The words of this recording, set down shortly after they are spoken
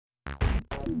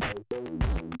Hey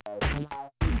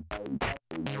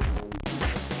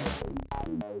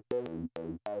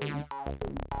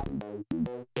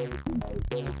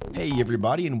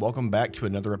everybody, and welcome back to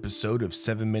another episode of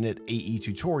 7-Minute AE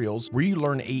Tutorials, where you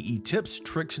learn AE tips,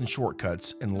 tricks, and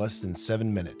shortcuts in less than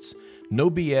 7 minutes.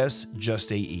 No BS,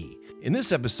 just AE. In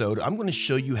this episode, I'm going to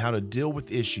show you how to deal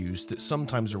with issues that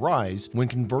sometimes arise when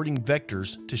converting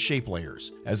vectors to shape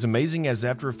layers. As amazing as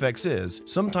After Effects is,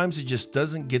 sometimes it just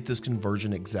doesn't get this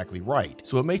conversion exactly right,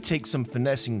 so it may take some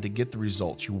finessing to get the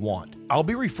results you want. I'll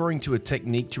be referring to a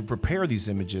technique to prepare these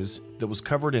images that was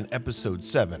covered in episode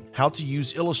 7, how to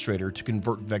use Illustrator to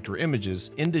convert vector images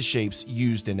into shapes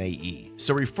used in AE.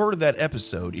 So refer to that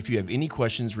episode if you have any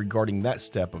questions regarding that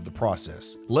step of the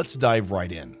process. Let's dive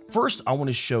right in. First, I want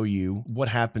to show you what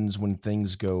happens when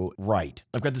things go right.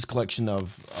 I've got this collection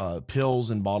of pills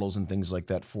and bottles and things like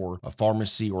that for a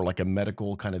pharmacy or like a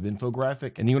medical kind of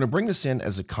infographic. And you want to bring this in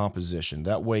as a composition.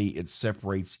 That way it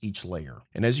separates each layer.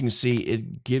 And as you can see,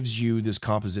 it gives you this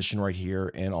composition right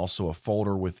here and also a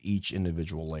folder with each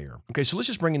individual layer. Okay, so let's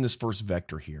just bring in this first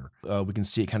vector here. We can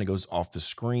see it kind of goes off the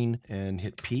screen, and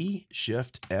hit P,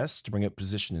 Shift, S to bring up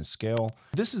position and scale.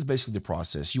 This is basically the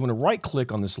process. You want to right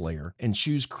click on this layer and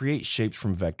choose Create Shapes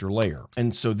from Vector Layer.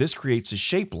 And so this creates a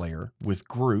shape layer with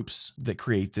groups that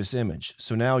create this image.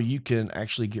 So now you can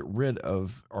actually get rid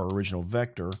of our original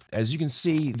vector. As you can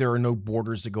see, there are no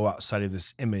borders that go outside of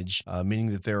this image,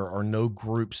 meaning that there are no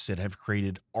groups that have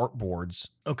created artboards.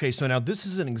 Okay, so now this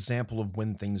is an example of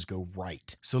when things go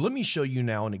right. So let me show you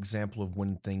now an example of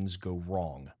when things go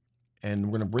wrong. And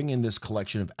we're going to bring in this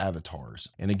collection of avatars.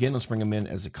 And again, let's bring them in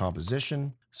as a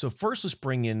composition. So first, let's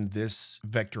bring in this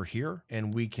vector here,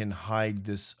 and we can hide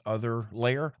this other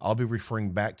layer. I'll be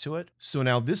referring back to it. So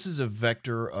now this is a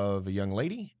vector of a young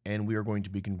lady, and we are going to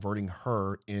be converting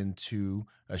her into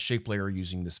a shape layer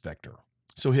using this vector.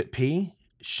 So hit P,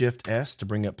 Shift S to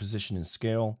bring up position and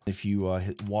scale. If you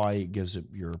hit Y, it gives it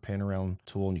your pan around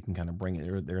tool, and you can kind of bring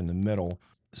it there in the middle.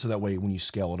 So that way, when you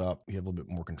scale it up, you have a little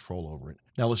bit more control over it.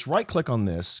 Now let's right click on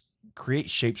this, create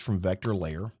shapes from vector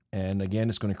layer. And again,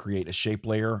 it's going to create a shape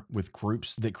layer with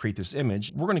groups that create this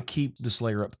image. We're going to keep this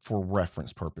layer up for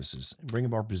reference purposes. Bring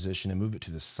up our position and move it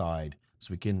to the side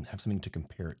so we can have something to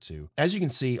compare it to. As you can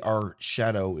see, our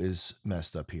shadow is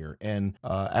messed up here, and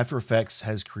After Effects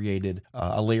has created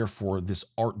a layer for this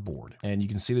artboard. And you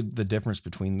can see the difference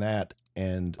between that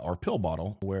and our pill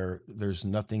bottle, where there's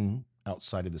nothing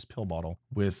outside of this pill bottle.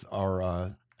 With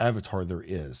our avatar, there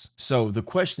is. So the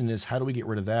question is, how do we get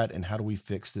rid of that, and how do we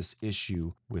fix this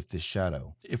issue with this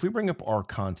shadow? If we bring up our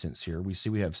contents here, we see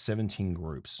we have 17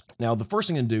 groups. Now the first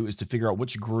thing to do is to figure out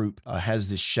which group has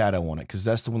this shadow on it, because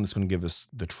that's the one that's going to give us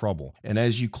the trouble. And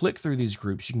as you click through these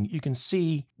groups, you can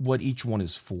see what each one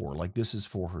is for. Like this is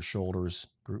for her shoulders.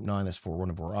 Group 9, that's for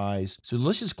one of her eyes. So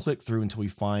let's just click through until we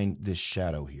find this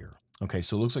shadow here. Okay,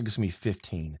 so it looks like it's gonna be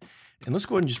 15. And let's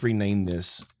go ahead and just rename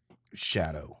this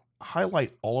shadow.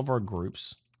 Highlight all of our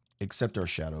groups except our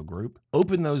shadow group.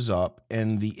 Open those up,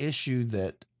 and the issue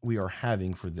that we are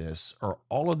having for this are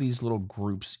all of these little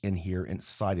groups in here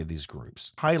inside of these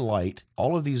groups. Highlight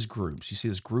all of these groups. You see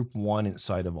this group 1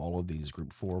 inside of all of these,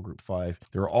 group 4, group 5.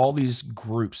 There are all these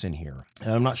groups in here.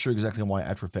 And I'm not sure exactly why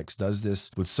After Effects does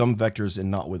this with some vectors and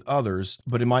not with others,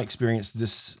 but in my experience,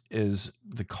 this is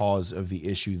the cause of the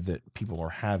issue that people are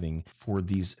having for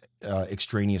these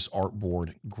extraneous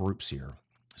artboard groups here.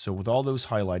 So with all those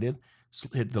highlighted,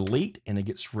 hit delete and it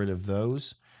gets rid of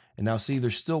those. And now see,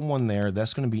 there's still one there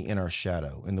that's going to be in our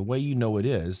shadow. And the way you know it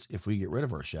is, if we get rid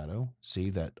of our shadow, see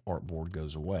that artboard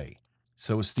goes away.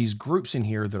 So it's these groups in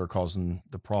here that are causing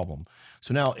the problem.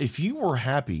 So now if you were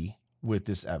happy with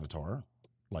this avatar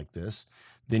like this,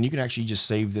 then you can actually just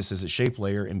save this as a shape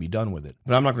layer and be done with it.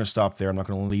 But I'm not going to stop there. I'm not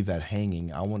going to leave that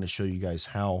hanging. I want to show you guys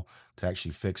how to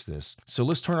actually fix this. So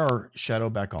let's turn our shadow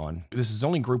back on. This is the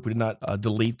only group. We did not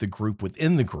delete the group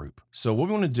within the group. So what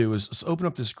we want to do is let's open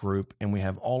up this group, and we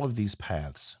have all of these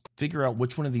paths. Figure out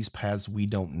which one of these paths we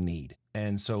don't need.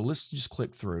 And so let's just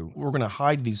click through. We're going to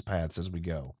hide these paths as we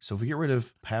go. So if we get rid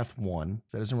of path 1,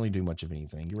 that doesn't really do much of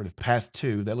anything. Get rid of path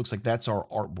 2. That looks like that's our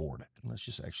artboard. Let's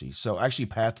just actually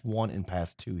path 1 and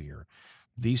path 2 here.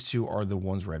 These two are the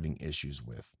ones we're having issues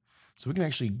with. So we can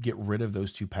actually get rid of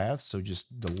those two paths. So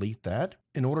just delete that.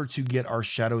 In order to get our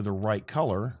shadow the right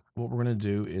color, what we're going to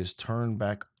do is turn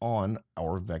back on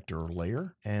our vector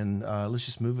layer, and let's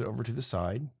just move it over to the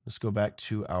side. Let's go back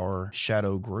to our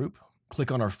shadow group.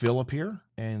 Click on our fill up here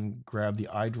and grab the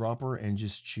eyedropper and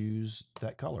just choose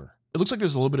that color. It looks like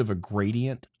there's a little bit of a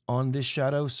gradient on this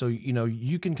shadow. So,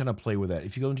 you can kind of play with that.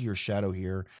 If you go into your shadow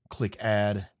here, click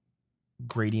add,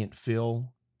 gradient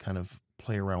fill, kind of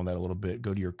play around with that a little bit.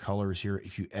 Go to your colors here.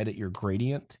 If you edit your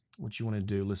gradient, what you want to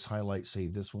do, let's highlight, say,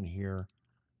 this one here.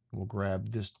 We'll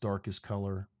grab this darkest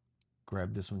color,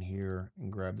 grab this one here,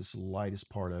 and grab this lightest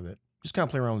part of it. Just kind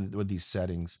of play around with these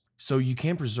settings. So you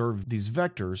can preserve these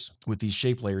vectors with these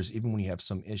shape layers even when you have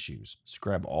some issues. Just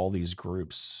grab all these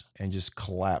groups and just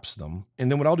collapse them.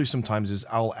 And then what I'll do sometimes is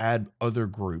I'll add other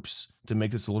groups to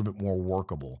make this a little bit more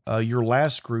workable. Your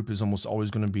last group is almost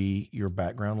always going to be your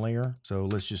background layer. So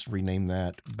let's just rename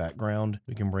that background.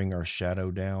 We can bring our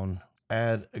shadow down,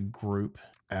 add a group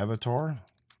avatar,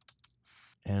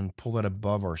 and pull that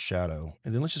above our shadow.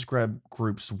 And then let's just grab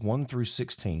groups 1 through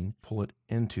 16, pull it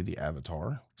into the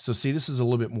avatar. So see, this is a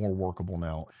little bit more workable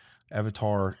now.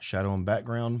 Avatar, shadow, and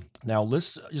background. Now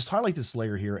let's just highlight this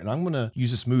layer here, and I'm gonna use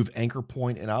this move anchor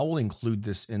point, and I will include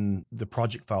this in the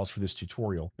project files for this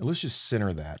tutorial. And let's just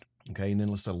center that, okay? And then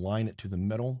let's align it to the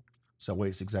middle. So that way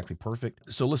it's exactly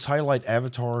perfect. So let's highlight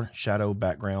avatar, shadow,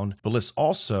 background, but let's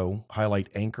also highlight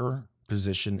anchor,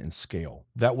 position, and scale.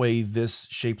 That way this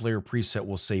shape layer preset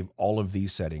will save all of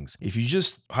these settings. If you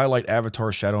just highlight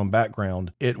avatar, shadow, and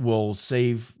background, it will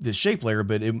save this shape layer,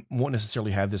 but it won't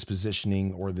necessarily have this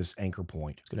positioning or this anchor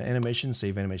point. Go to animation,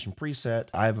 save animation preset.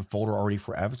 I have a folder already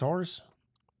for avatars,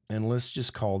 and let's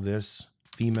just call this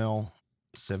female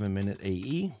 7-minute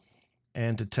AE.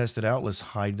 And to test it out, let's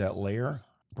hide that layer,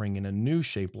 bring in a new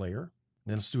shape layer.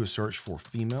 Then let's do a search for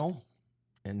female,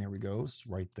 and there we go, it's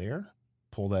right there.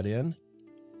 Pull that in,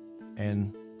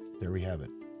 and there we have it.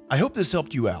 I hope this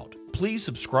helped you out. Please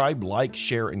subscribe, like,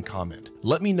 share, and comment.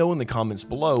 Let me know in the comments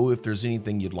below if there's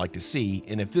anything you'd like to see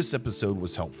and if this episode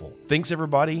was helpful. Thanks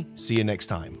everybody, see you next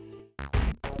time.